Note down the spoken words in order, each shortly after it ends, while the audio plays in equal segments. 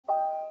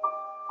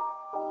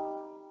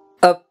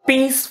A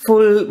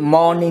peaceful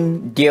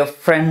morning, dear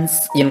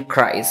friends in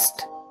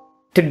Christ.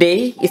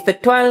 Today is the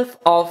 12th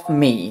of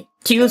May,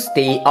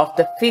 Tuesday of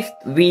the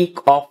 5th week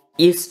of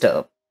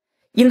Easter.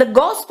 In the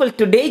Gospel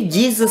today,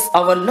 Jesus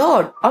our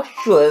Lord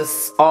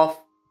assures of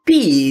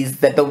peace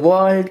that the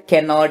world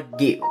cannot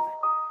give.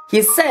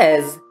 He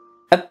says,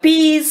 "A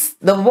peace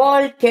the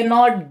world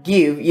cannot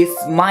give is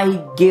my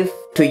gift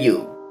to you."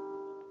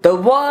 The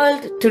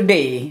world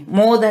today,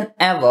 more than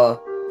ever,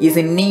 is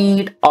in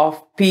need of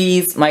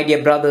peace, my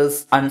dear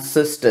brothers and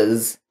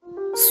sisters.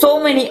 So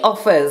many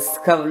of us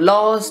have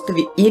lost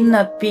the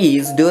inner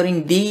peace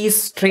during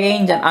these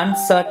strange and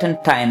uncertain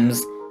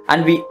times,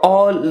 and we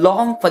all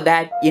long for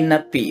that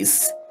inner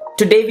peace.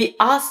 Today we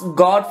ask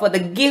God for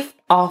the gift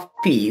of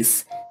peace,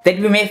 that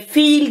we may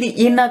feel the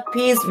inner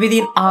peace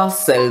within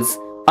ourselves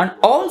and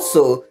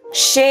also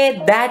share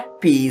that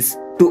peace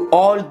to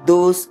all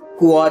those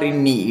who are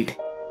in need.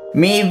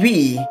 May we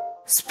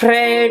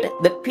spread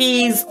the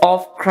peace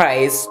of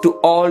Christ to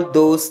all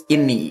those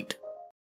in need.